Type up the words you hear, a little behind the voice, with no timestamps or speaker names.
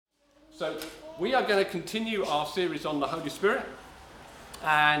So we are going to continue our series on the Holy Spirit,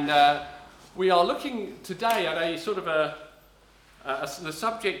 and we are looking today at a sort of the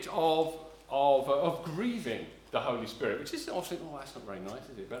subject of grieving the Holy Spirit, which is obviously, that's not very nice,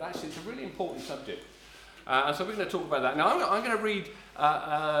 is it? But actually it's a really important subject. And so we're going to talk about that. Now I'm going to read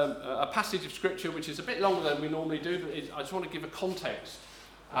a passage of Scripture which is a bit longer than we normally do, but I just want to give a context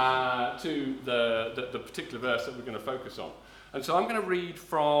to the particular verse that we're going to focus on. And so I'm going to read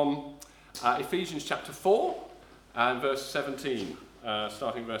from Ephesians chapter 4 and verse 17,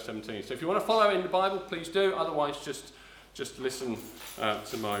 starting verse 17. So if you want to follow in the Bible, please do. Otherwise, just listen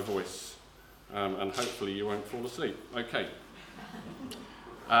to my voice, and hopefully you won't fall asleep. Okay.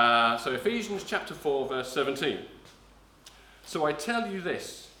 So Ephesians chapter 4, verse 17. So I tell you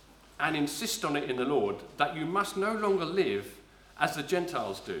this, and insist on it in the Lord, that you must no longer live as the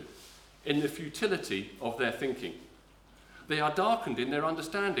Gentiles do, in the futility of their thinking. They are darkened in their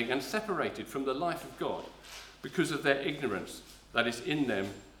understanding and separated from the life of God because of their ignorance that is in them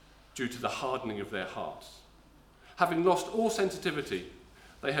due to the hardening of their hearts. Having lost all sensitivity,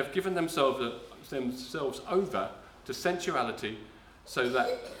 they have given themselves over to sensuality so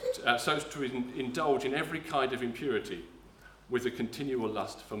as to indulge in every kind of impurity with a continual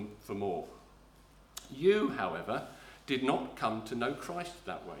lust for more. You, however, did not come to know Christ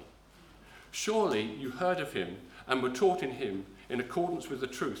that way. Surely you heard of him and were taught in him in accordance with the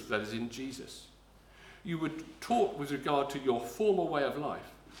truth that is in Jesus. You were taught with regard to your former way of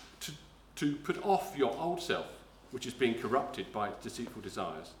life to put off your old self, which is being corrupted by its deceitful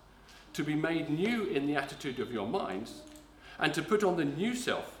desires, to be made new in the attitude of your minds, and to put on the new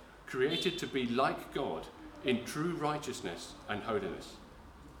self, created to be like God in true righteousness and holiness.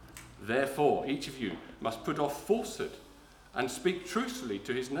 Therefore, each of you must put off falsehood and speak truthfully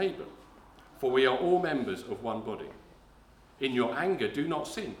to his neighbour, for we are all members of one body. In your anger, do not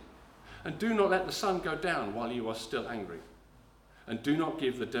sin, and do not let the sun go down while you are still angry, and do not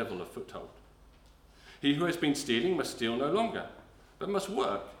give the devil a foothold. He who has been stealing must steal no longer, but must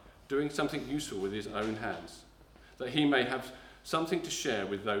work, doing something useful with his own hands, that he may have something to share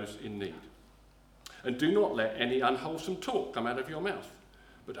with those in need. And do not let any unwholesome talk come out of your mouth,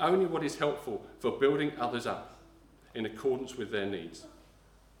 but only what is helpful for building others up in accordance with their needs,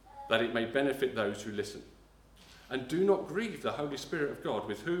 that it may benefit those who listen. And do not grieve the Holy Spirit of God,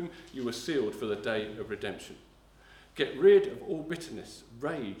 with whom you were sealed for the day of redemption. Get rid of all bitterness,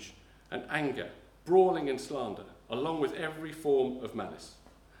 rage, and anger, brawling and slander, along with every form of malice.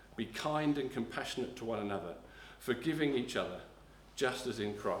 Be kind and compassionate to one another, forgiving each other, just as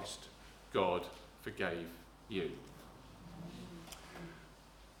in Christ God forgave you.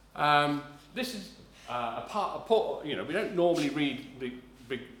 This is a part, we don't normally read the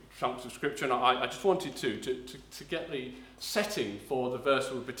big chunks of Scripture, and I just wanted to get the setting for the verse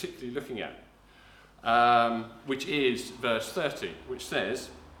we're particularly looking at, which is verse 30, which says,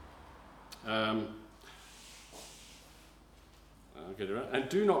 I'll get it right, and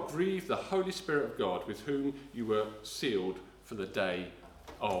do not grieve the Holy Spirit of God, with whom you were sealed for the day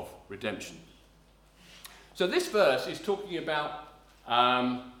of redemption. So this verse is talking about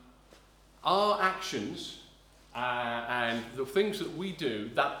our actions and the things that we do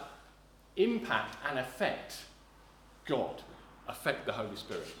that impact and affect God, affect the Holy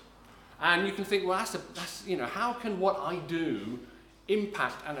Spirit. And you can think, well, that's how can what I do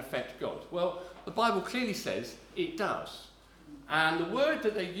impact and affect God? Well, the Bible clearly says it does. And the word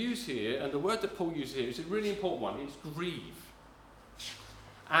that they use here, and the word that Paul uses here, is a really important one. It's grieve.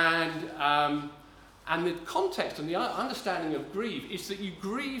 And the context and the understanding of grieve is that you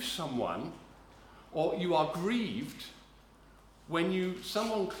grieve someone, or you are grieved when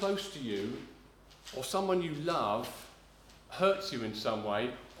someone close to you or someone you love hurts you in some way,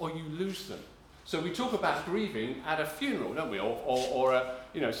 or you lose them. So we talk about grieving at a funeral, don't we?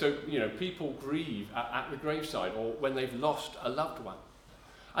 People grieve at the graveside, or when they've lost a loved one.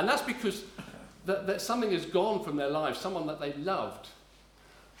 And that's because that something has gone from their lives, someone that they loved.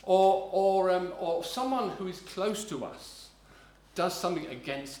 Or someone who is close to us does something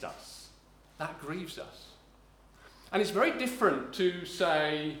against us. That grieves us. And it's very different to,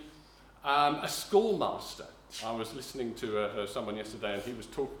 say, a schoolmaster. I was listening to someone yesterday, and he was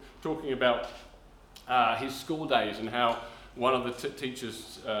talking about his school days and how one of the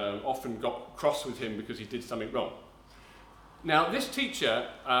teachers often got cross with him because he did something wrong. Now, this teacher,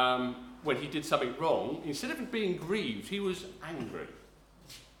 when he did something wrong, instead of being grieved, he was angry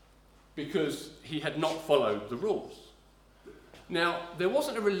because he had not followed the rules. Now, there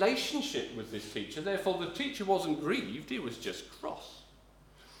wasn't a relationship with this teacher, therefore the teacher wasn't grieved, he was just cross.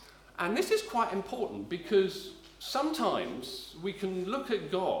 And this is quite important because sometimes we can look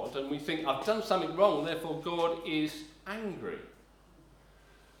at God and we think, I've done something wrong, therefore God is angry.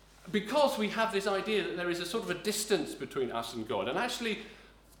 Because we have this idea that there is a sort of a distance between us and God. And actually,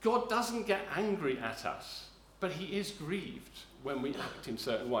 God doesn't get angry at us, but he is grieved when we act in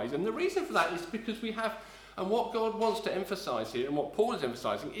certain ways. And the reason for that is because we have, and what God wants to emphasize here, and what Paul is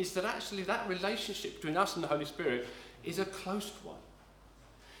emphasizing, is that actually that relationship between us and the Holy Spirit is a close one.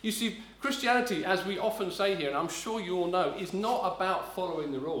 You see, Christianity, as we often say here, and I'm sure you all know, is not about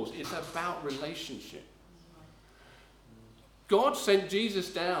following the rules. It's about relationship. God sent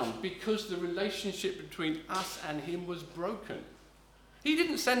Jesus down because the relationship between us and him was broken. He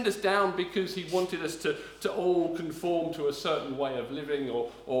didn't send us down because he wanted us to all conform to a certain way of living or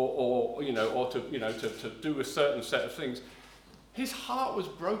to do a certain set of things. His heart was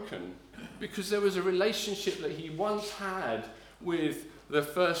broken because there was a relationship that he once had with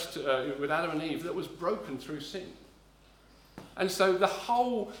with Adam and Eve that was broken through sin. And so the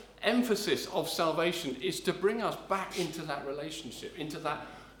whole emphasis of salvation is to bring us back into that relationship, into that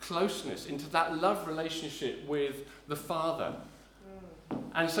closeness, into that love relationship with the Father.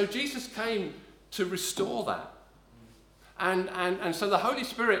 And so Jesus came to restore that. And so the Holy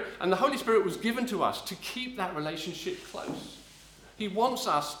Spirit was given to us to keep that relationship close. He wants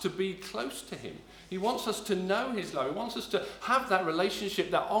us to be close to him. He wants us to know his love. He wants us to have that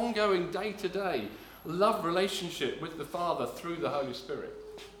relationship, that ongoing day-to-day love relationship with the Father through the Holy Spirit.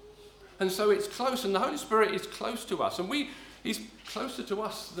 And so it's close, and the Holy Spirit is close to us. And he's closer to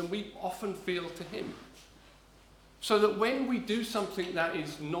us than we often feel to him. So that when we do something that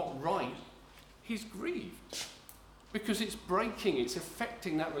is not right, he's grieved. Because it's breaking, it's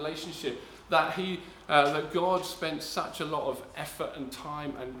affecting that relationship that that God spent such a lot of effort and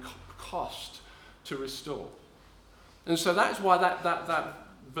time and cost to restore. And so that's why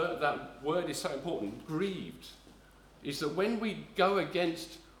that word is so important. Grieved is that when we go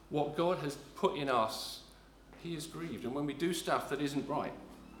against what God has put in us, he is grieved. And when we do stuff that isn't right.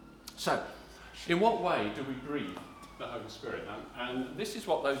 So, in what way do we grieve the Holy Spirit? And this is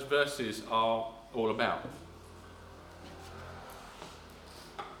what those verses are all about.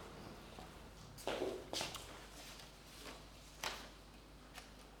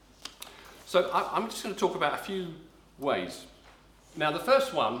 So I'm just going to talk about a few ways. Now, the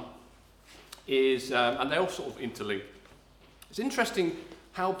first one is, and they're all sort of interlinked. It's interesting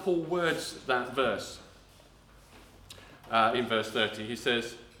how Paul words that verse. In verse 30, he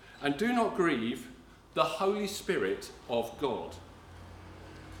says, "And do not grieve the Holy Spirit of God."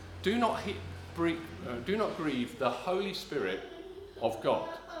 Do not grieve the Holy Spirit of God.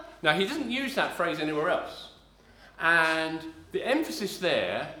 Now, he doesn't use that phrase anywhere else. And the emphasis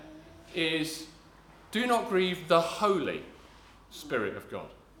there is, do not grieve the Holy Spirit of God.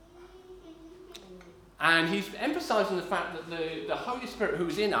 And he's emphasizing the fact that the Holy Spirit who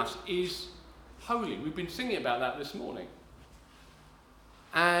is in us is holy. We've been singing about that this morning.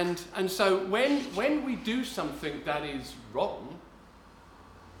 And so when we do something that is wrong,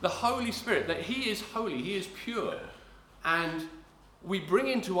 the Holy Spirit, that he is holy, he is pure, and we bring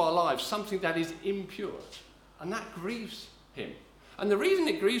into our lives something that is impure, and that grieves him. And the reason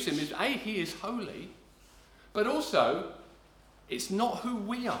it grieves him is, A, he is holy, but also, it's not who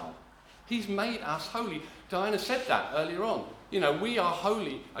we are. He's made us holy. Diana said that earlier on. You know, we are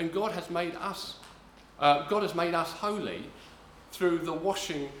holy, and God has made us holy through the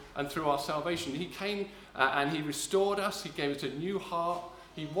washing and through our salvation. He came and he restored us. He gave us a new heart.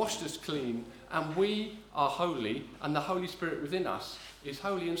 He washed us clean, and we are holy, and the Holy Spirit within us is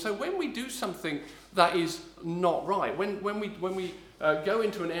holy. And so when we do something that is not right, when we go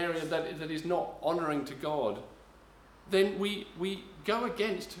into an area that is not honouring to God, then we go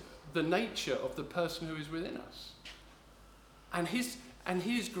against the nature of the person who is within us. And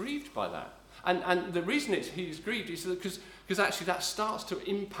he is grieved by that. And the reason he is grieved is because actually that starts to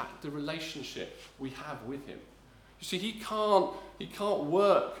impact the relationship we have with him. You see, he can't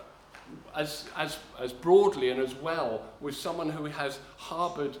work as broadly and as well with someone who has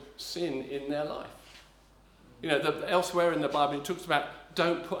harboured sin in their life. You know, elsewhere in the Bible it talks about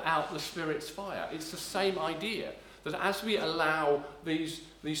don't put out the Spirit's fire. It's the same idea, that as we allow these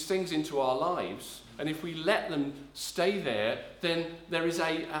things into our lives, and if we let them stay there, then there is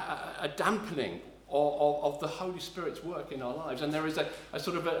a dampening of the Holy Spirit's work in our lives, and there is a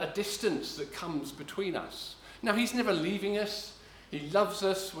sort of a distance that comes between us. Now, he's never leaving us. He loves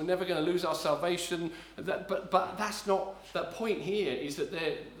us. We're never going to lose our salvation. But that's not the point here, is that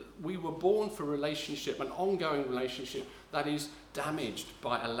we were born for relationship, an ongoing relationship that is damaged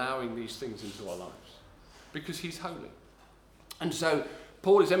by allowing these things into our lives, because he's holy. And so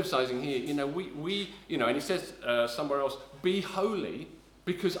Paul is emphasizing here, we and he says somewhere else, be holy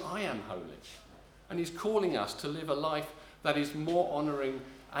because I am holy. And he's calling us to live a life that is more honoring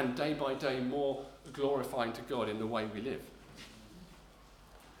and day by day more glorifying to God in the way we live.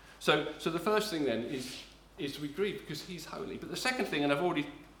 So the first thing then is we grieve because he's holy. But the second thing, and I've already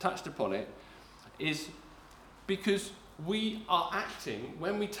touched upon it, is because we are acting,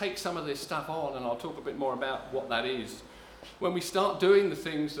 when we take some of this stuff on, and I'll talk a bit more about what that is, when we start doing the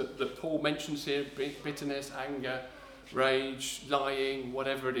things that Paul mentions here, bitterness, anger, rage, lying,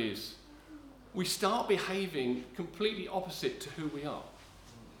 whatever it is, we start behaving completely opposite to who we are.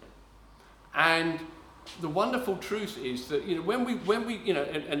 And the wonderful truth is that, when we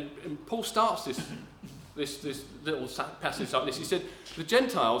and Paul starts this little passage like this. He said, the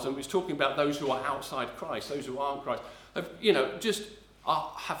Gentiles, and he's talking about those who are outside Christ, those who aren't Christ, have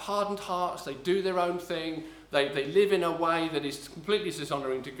hardened hearts, they do their own thing, they live in a way that is completely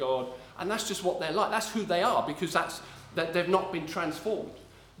dishonoring to God, and that's just what they're like. That's who they are, because that they've not been transformed.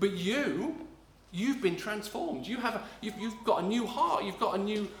 But you've been transformed. You've got a new heart, you've got a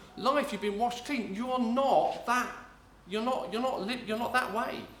new life, you've been washed clean. You're not that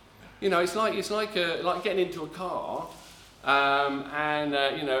way. It's like getting into a car, and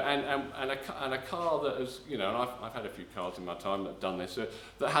a car that has, and I've had a few cars in my time that have done this,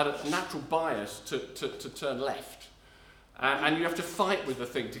 that had a natural bias to turn left, and you have to fight with the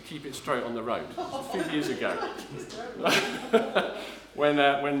thing to keep it straight on the road. A few years ago, when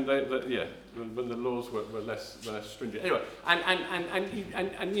the laws were less stringent. Anyway,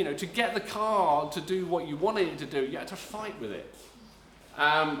 and to get the car to do what you wanted it to do, you had to fight with it.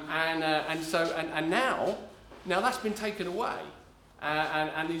 Now that's been taken away,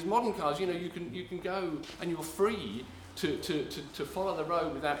 and these modern cars, you can go and you're free to follow the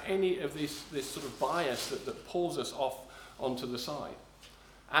road without any of this sort of bias that pulls us off onto the side,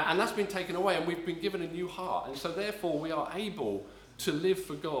 and that's been taken away, and we've been given a new heart, and so therefore we are able to live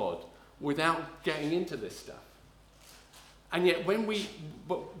for God without getting into this stuff. And yet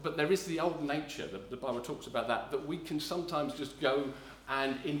but there is the old nature, the Bible talks about that we can sometimes just go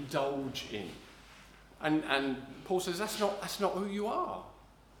and indulge in. And Paul says that's not who you are.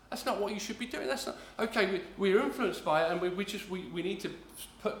 That's not what you should be doing. That's not okay. We're influenced by it, and we need to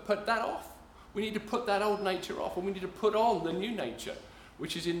put that off. We need to put that old nature off, and we need to put on the new nature,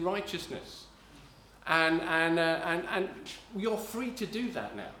 which is in righteousness. And you're free to do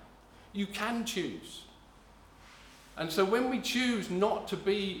that now. You can choose. And so when we choose not to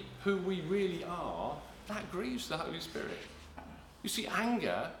be who we really are, that grieves the Holy Spirit. You see,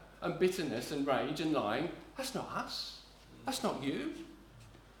 anger and bitterness and rage and lying, that's not us. That's not you.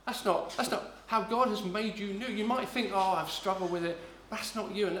 That's not how God has made you new. You might think, I've struggled with it. That's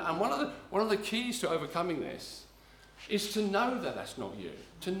not you. And one of the keys to overcoming this is to know that that's not you.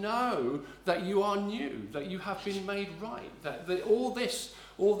 To know that you are new, that you have been made right, that all this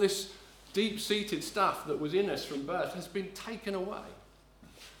deep-seated stuff that was in us from birth has been taken away.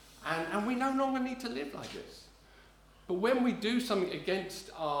 And we no longer need to live like this. But when we do something against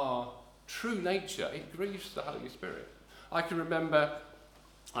our true nature, it grieves the Holy Spirit. I can remember,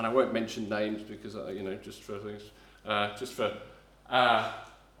 and I won't mention names because, just for things,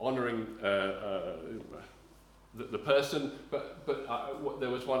 honouring the person, but there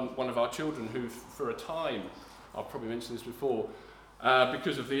was one of our children who, for a time, I'll probably mention this before,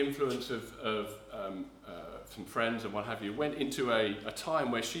 because of the influence of some friends and what have you, went into a time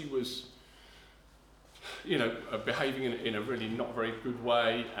where she was, behaving in a really not very good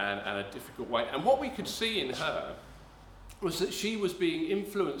way and a difficult way. And what we could see in her was that she was being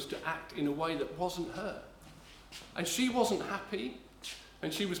influenced to act in a way that wasn't her. And she wasn't happy,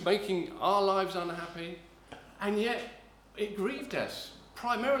 and she was making our lives unhappy, and yet it grieved us,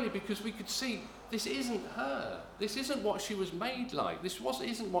 primarily because we could see this isn't her. This isn't what she was made like. This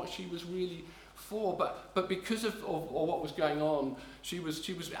isn't what she was really for. But because of what was going on, she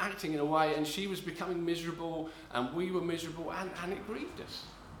was acting in a way, and she was becoming miserable, and we were miserable, and it grieved us.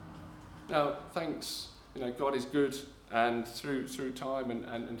 Now, thanks, God is good, and through time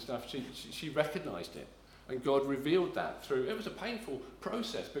and stuff, she recognised it, and God revealed that through. It was a painful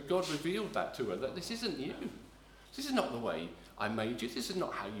process, but God revealed that to her, that this isn't you. This is not the way I made you. This is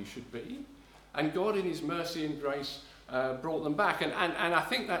not how you should be. And God, in His mercy and grace, brought them back. And I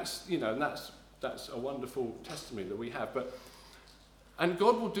think that's a wonderful testimony that we have. And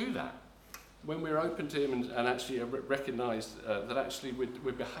God will do that when we're open to Him and actually recognise that actually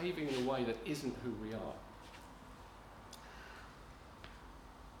we're behaving in a way that isn't who we are.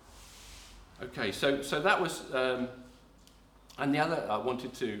 Okay, so that was, and the other I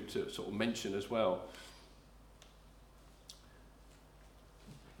wanted to sort of mention as well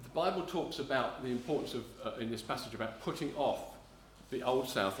Bible talks about the importance of, in this passage, about putting off the old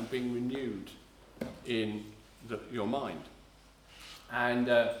self and being renewed in your mind. And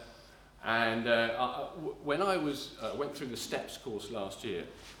when I went through the STEPS course last year,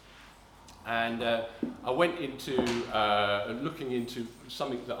 and I went into looking into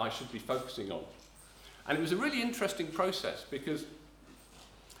something that I should be focusing on. And it was a really interesting process because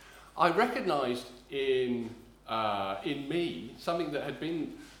I recognised in me something that had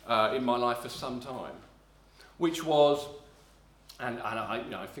been in my life for some time, which was, and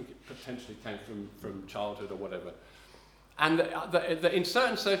I think it potentially came from childhood or whatever, and that in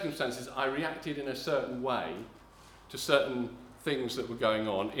certain circumstances I reacted in a certain way to certain things that were going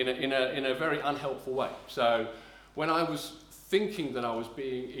on in a very unhelpful way. So when I was thinking that I was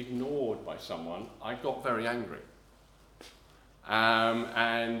being ignored by someone, I got very angry.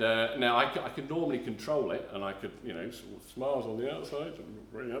 Now I could normally control it, and I could, sort of smiles on the outside, I'm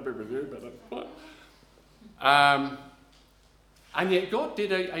very happy with you, but that's fine. And yet God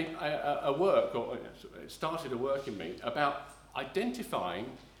did a work, or it started a work in me about identifying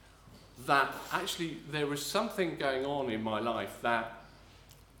that actually there was something going on in my life that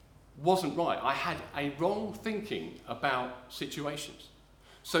wasn't right. I had a wrong thinking about situations.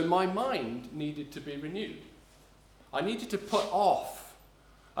 So my mind needed to be renewed. I needed to put off,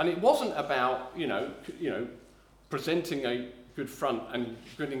 and it wasn't about, presenting a good front and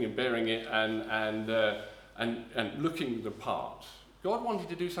grinning and bearing it and looking the part. God wanted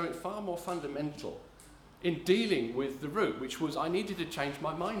to do something far more fundamental in dealing with the root, which was I needed to change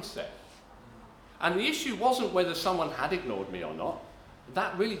my mindset. And the issue wasn't whether someone had ignored me or not.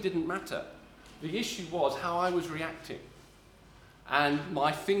 That really didn't matter. The issue was how I was reacting and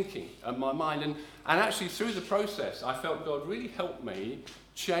my thinking and my mind. And actually through the process, I felt God really helped me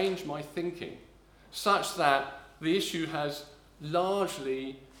change my thinking such that the issue has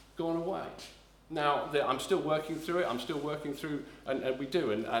largely gone away. Now, I'm still working through it. I'm still working through, and we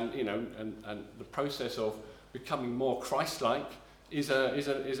do, and the process of becoming more Christ-like is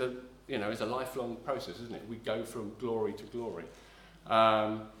a lifelong process, isn't it? We go from glory to glory.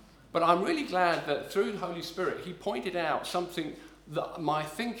 But I'm really glad that through the Holy Spirit, He pointed out something that my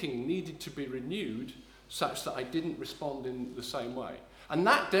thinking needed to be renewed such that I didn't respond in the same way. And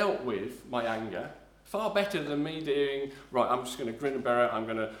that dealt with my anger far better than me doing, right, I'm just going to grin and bear it, I'm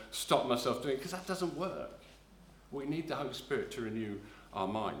going to stop myself doing it, because that doesn't work. We need the Holy Spirit to renew our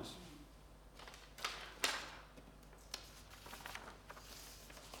minds.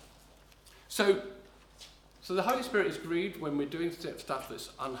 So the Holy Spirit is grieved when we're doing stuff that's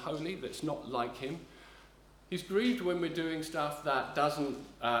unholy, that's not like Him. He's grieved when we're doing stuff that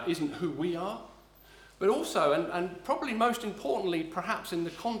isn't who we are. But also, and probably most importantly, perhaps in the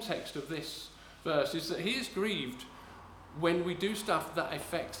context of this verse, is that He is grieved when we do stuff that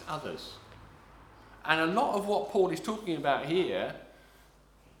affects others. And a lot of what Paul is talking about here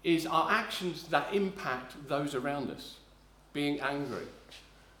is our actions that impact those around us. Being angry,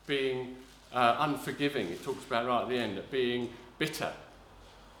 being unforgiving, it talks about right at the end, being bitter.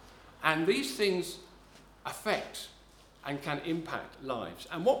 And these things affect and can impact lives.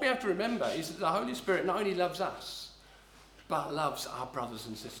 And what we have to remember is that the Holy Spirit not only loves us, but loves our brothers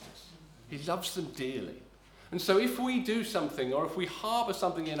and sisters. He loves them dearly. And so if we do something, or if we harbour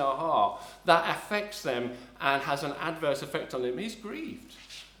something in our heart that affects them and has an adverse effect on them, He's grieved.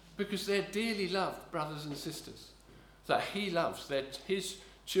 Because they're dearly loved brothers and sisters that He loves. They're His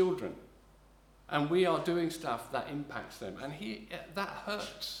children. And we are doing stuff that impacts them. And that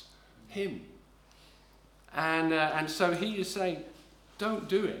hurts Him. And so He is saying, don't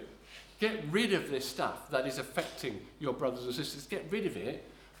do it. Get rid of this stuff that is affecting your brothers and sisters. Get rid of it,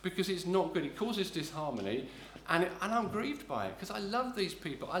 because it's not good. It causes disharmony. And I'm grieved by it, because I love these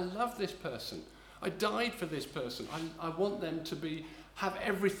people. I love this person. I died for this person. I want them to have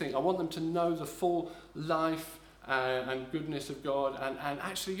everything. I want them to know the full life and goodness of God. And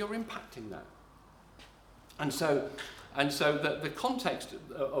actually, you're impacting that. And so the context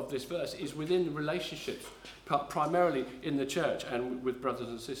of this verse is within the relationships, primarily in the church and with brothers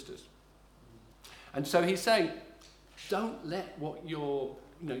and sisters. And so he's saying, don't let what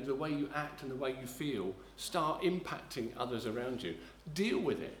the way you act and the way you feel start impacting others around you. Deal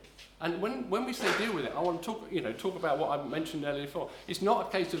with it. And when we say deal with it, I want to talk about what I mentioned earlier before. It's not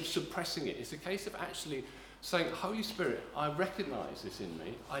a case of suppressing it. It's a case of actually saying, Holy Spirit, I recognize this in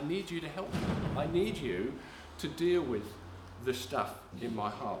me. I need you to help me. I need you to deal with the stuff in my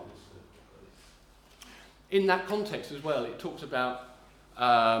heart. In that context as well, it talks about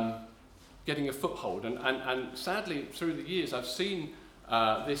getting a foothold. And sadly, through the years, I've seen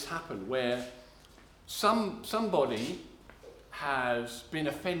this happen where somebody has been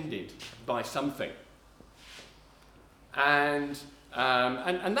offended by something. And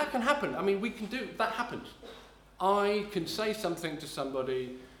that can happen. I mean, that happens. I can say something to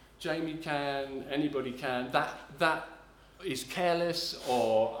somebody, Jamie can, anybody can, that is careless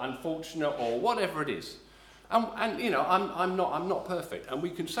or unfortunate or whatever it is. And you know, I'm not perfect. And we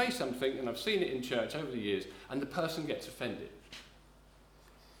can say something, and I've seen it in church over the years, and the person gets offended.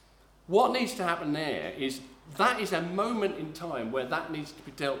 What needs to happen there is that is a moment in time where that needs to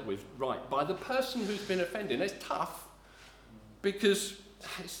be dealt with right by the person who's been offended. It's tough because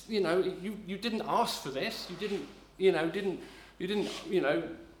you know you didn't ask for this. You didn't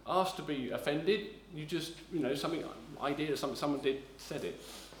ask to be offended. You just something someone said it.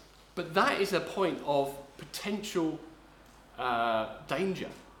 But that is a point of potential danger,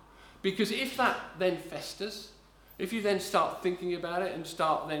 because if that then festers, if you then start thinking about it and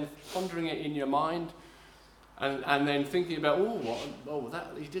start then pondering it in your mind, and then thinking about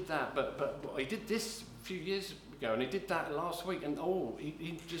he did that, but he did this a few years ago, and he did that last week, and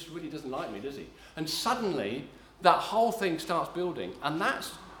he just really doesn't like me, does he? And suddenly that whole thing starts building, and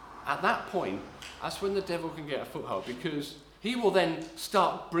that's at that point, that's when the devil can get a foothold, because he will then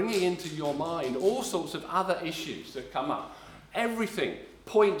start bringing into your mind all sorts of other issues that come up. Everything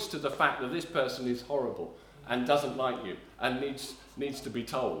points to the fact that this person is horrible and doesn't like you and needs to be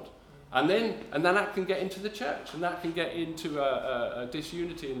told. And then that can get into the church, and that can get into a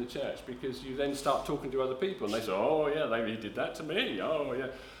disunity in the church, because you then start talking to other people and they say, oh yeah, he did that to me, oh yeah.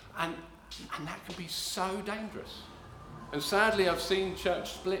 And that can be so dangerous. And sadly, I've seen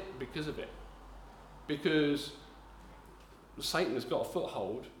church split because of it. Because Satan has got a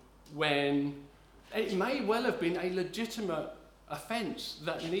foothold when it may well have been a legitimate offence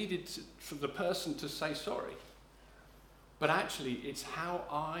that needed for the person to say sorry. But actually, it's how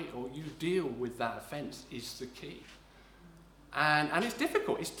I or you deal with that offence is the key. And it's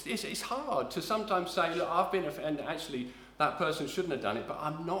difficult. It's hard to sometimes say, look, I've been offended. Actually, that person shouldn't have done it, but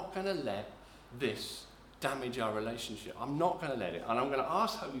I'm not going to let this damage our relationship. I'm not going to let it. And I'm going to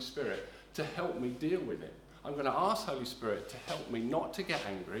ask Holy Spirit to help me deal with it. I'm going to ask Holy Spirit to help me not to get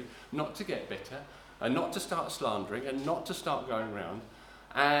angry, not to get bitter, and not to start slandering, and not to start going around.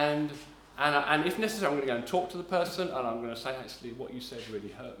 And if necessary, I'm going to go and talk to the person, and I'm going to say, actually, what you said really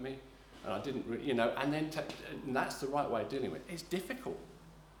hurt me, and I didn't really, and then and that's the right way of dealing with it. It's difficult.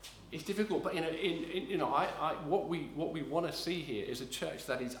 It's difficult, but what we want to see here is a church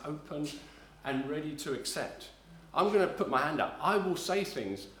that is open and ready to accept. I'm going to put my hand up. I will say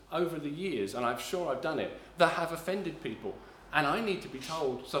things over the years, and I'm sure I've done it, that have offended people, and I need to be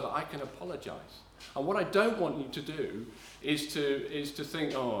told so that I can apologise. And what I don't want you to do is to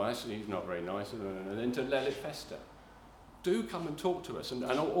think, oh, actually he's not very nice, and then to let it fester. Do come and talk to us, and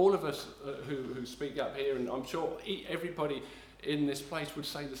all of us who speak up here, and I'm sure everybody in this place would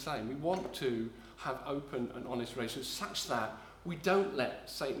say the same. We want to have open and honest relations such that we don't let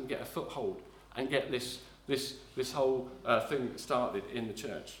Satan get a foothold and get this whole thing started in the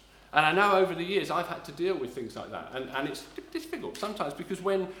church. And I know over the years I've had to deal with things like that, and it's difficult sometimes, because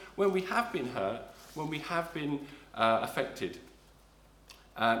when we have been hurt, when we have been affected,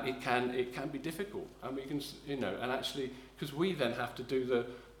 it can be difficult, and we can and actually, because we then have to do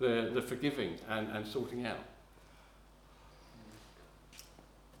the forgiving and sorting out.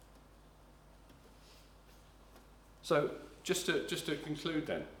 So just to conclude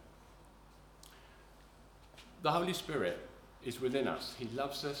then, the Holy Spirit is within us. He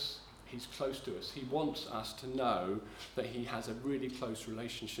loves us. He's close to us. He wants us to know that he has a really close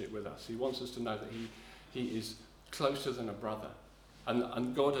relationship with us. He wants us to know that he is closer than a brother.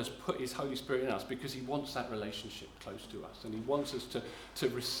 And God has put his Holy Spirit in us because he wants that relationship close to us. And he wants us to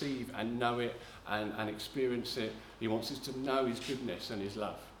receive and know it and experience it. He wants us to know his goodness and his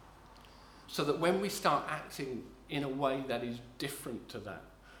love. So that when we start acting in a way that is different to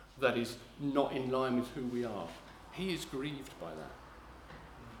that is not in line with who we are, he is grieved by that.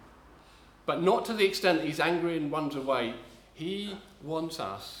 But not to the extent that he's angry and runs away. He wants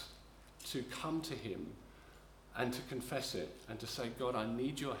us to come to him and to confess it and to say, God, I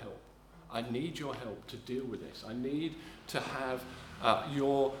need your help. I need your help to deal with this. I need to have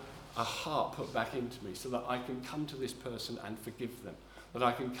a heart put back into me so that I can come to this person and forgive them. That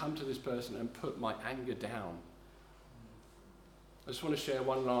I can come to this person and put my anger down. I just want to share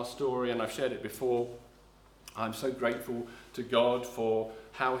one last story, and I've shared it before. I'm so grateful to God for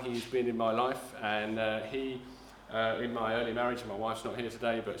how he's been in my life, and in my early marriage, and my wife's not here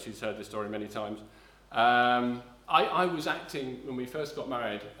today, but she's heard this story many times. I was acting when we first got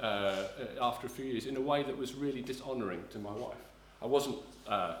married after a few years in a way that was really dishonouring to my wife. I wasn't,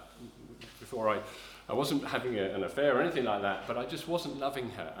 before I wasn't having an affair or anything like that, but I just wasn't loving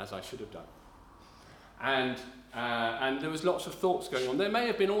her as I should have done. And there was lots of thoughts going on. There may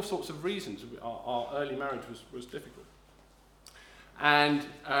have been all sorts of reasons. Our early marriage was difficult.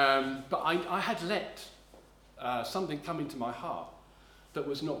 But I had let something come into my heart that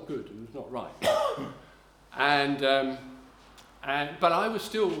was not good and was not right. But I was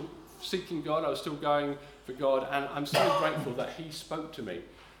still seeking God. I was still going for God, and I'm so grateful that He spoke to me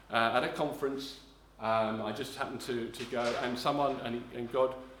at a conference. I just happened to go, and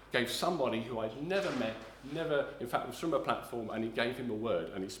God gave somebody who I'd never met, in fact, was from a platform, and He gave him a word,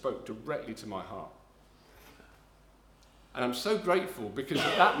 and He spoke directly to my heart. And I'm so grateful because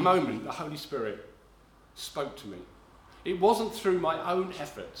at that moment, the Holy Spirit spoke to me. It wasn't through my own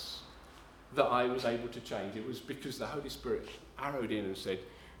efforts that I was able to change. It was because the Holy Spirit arrowed in and said,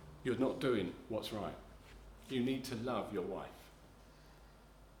 "You're not doing what's right. You need to love your wife."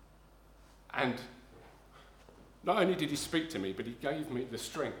 And not only did He speak to me, but He gave me the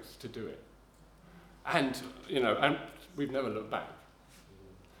strength to do it. And we've never looked back.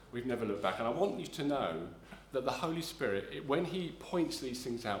 We've never looked back. And I want you to know that the Holy Spirit, when He points these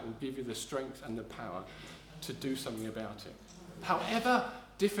things out, will give you the strength and the power to do something about it. However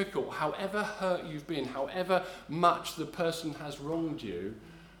difficult, however hurt you've been, however much the person has wronged you,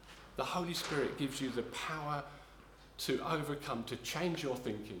 the Holy Spirit gives you the power to overcome, to change your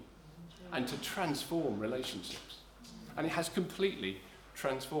thinking, and to transform relationships. And it has completely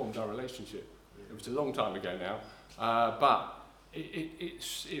transformed our relationship. It was a long time ago now, but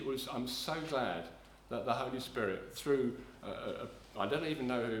it was. I'm so glad that the Holy Spirit, through I don't even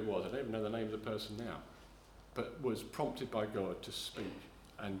know who it was. I don't even know the name of the person now, but was prompted by God to speak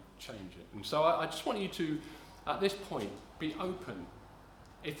and change it. And so I just want you to, at this point, be open.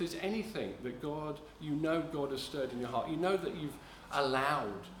 If there's anything that God has stirred in your heart, you know that you've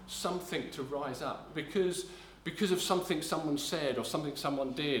allowed something to rise up because of something someone said or something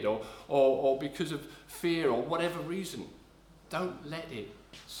someone did or because of fear or whatever reason, don't let it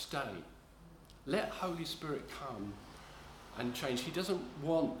stay. Let Holy Spirit come and change.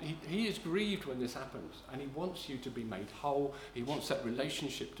 He is grieved when this happens, and He wants you to be made whole. He wants that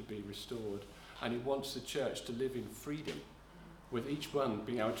relationship to be restored, and He wants the church to live in freedom, with each one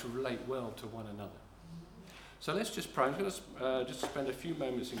being able to relate well to one another. So let's just pray. I'm going to just spend a few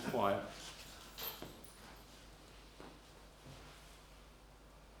moments in quiet.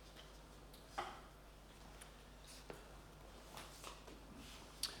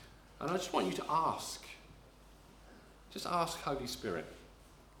 And I just want you to ask Holy Spirit,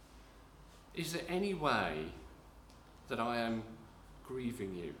 is there any way that I am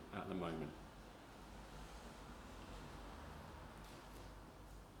grieving you at the moment?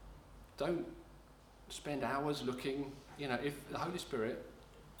 Don't spend hours looking. If the Holy Spirit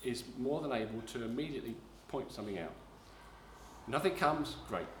is more than able to immediately point something out. Nothing comes,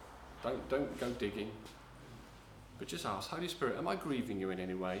 great. Don't go digging. But just ask, Holy Spirit, am I grieving you in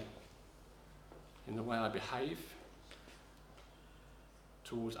any way? In the way I behave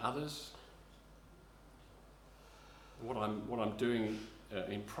towards others? What I'm doing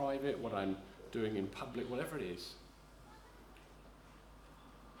in private, what I'm doing in public, whatever it is.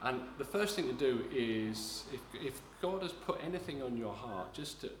 And the first thing to do is, if God has put anything on your heart,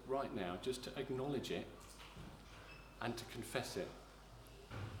 right now, just to acknowledge it and to confess it.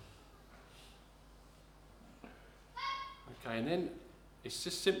 Okay, and then it's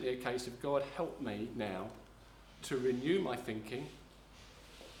just simply a case of, God, help me now to renew my thinking,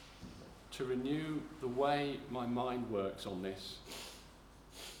 to renew the way my mind works on this.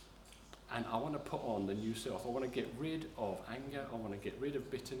 And I want to put on the new self. I want to get rid of anger. I want to get rid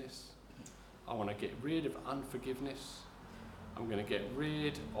of bitterness. I want to get rid of unforgiveness. I'm going to get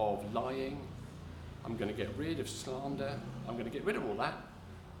rid of lying. I'm going to get rid of slander. I'm going to get rid of all that.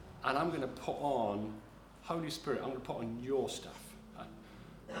 And I'm going to put on, Holy Spirit, I'm going to put on your stuff.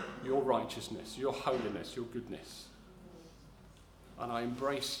 Your righteousness, your holiness, your goodness. And I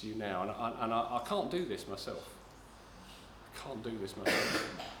embrace you now. And I can't do this myself. I can't do this myself.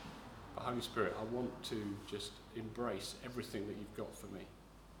 But Holy Spirit, I want to just embrace everything that you've got for me.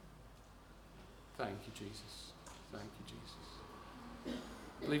 Thank you, Jesus. Thank you, Jesus.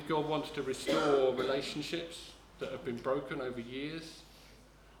 I believe God wants to restore relationships that have been broken over years.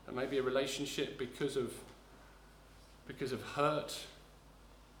 And maybe a relationship because of hurt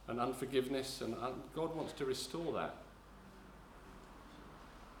and unforgiveness. And God wants to restore that.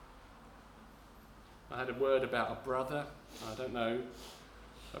 I had a word about a brother. I don't know.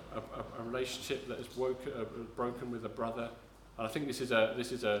 A relationship that is broken with a brother, and I think this is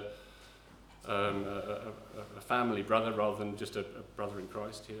a family brother rather than just a brother in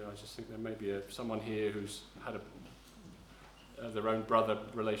Christ here. I just think there may be someone here who's had their own brother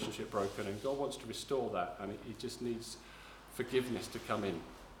relationship broken, and God wants to restore that, and he just needs forgiveness to come in.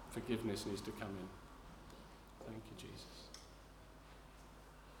 Forgiveness needs to come in. Thank you, Jesus.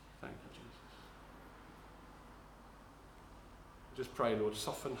 Thank you, Jesus. Just pray, Lord,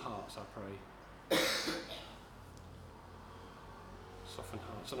 soften hearts, I pray. Soften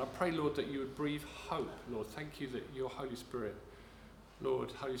hearts. And I pray, Lord, that you would breathe hope. Lord, thank you that your Holy Spirit,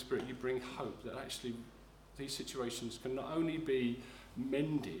 Lord, Holy Spirit, you bring hope that actually these situations can not only be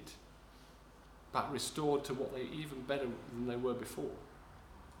mended, but restored to what they even better than they were before.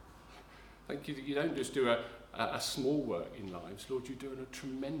 Thank you that you don't just do a small work in lives, Lord, you're doing a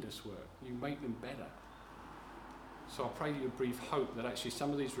tremendous work. You make them better. So I pray you breathe hope that actually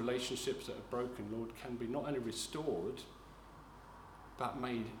some of these relationships that are broken, Lord, can be not only restored, but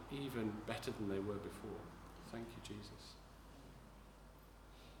made even better than they were before. Thank you, Jesus.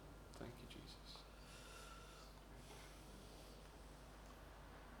 Thank you, Jesus.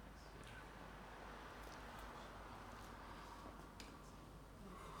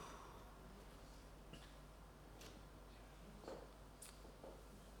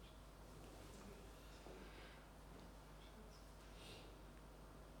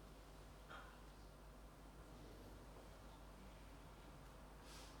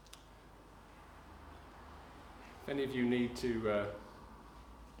 If any of you need to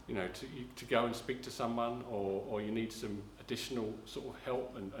go and speak to someone, or you need some additional sort of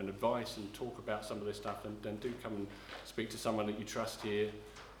help and advice and talk about some of this stuff, then do come and speak to someone that you trust here,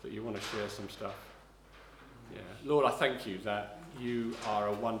 that you want to share some stuff. Yeah. Lord, I thank you that you are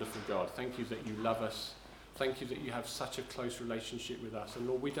a wonderful God. Thank you that you love us. Thank you that you have such a close relationship with us. And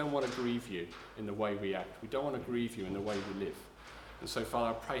Lord, we don't want to grieve you in the way we act. We don't want to grieve you in the way we live. And so,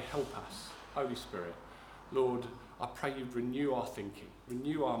 Father, I pray, help us, Holy Spirit. Lord, I pray you renew our thinking,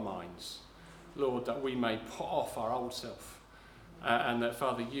 renew our minds, Lord, that we may put off our old self, and that,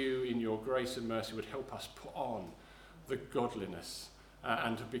 Father, you in your grace and mercy would help us put on the godliness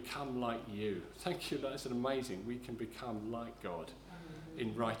and to become like you. Thank you, that's amazing. We can become like God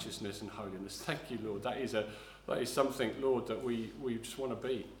in righteousness and holiness. Thank you, Lord. That is something, Lord, that we just want to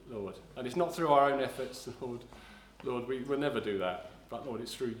be, Lord. And it's not through our own efforts, Lord. Lord, we will never do that. But Lord,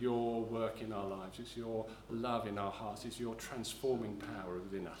 it's through your work in our lives. It's your love in our hearts. It's your transforming power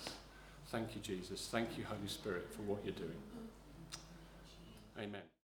within us. Thank you, Jesus. Thank you, Holy Spirit, for what you're doing. Amen.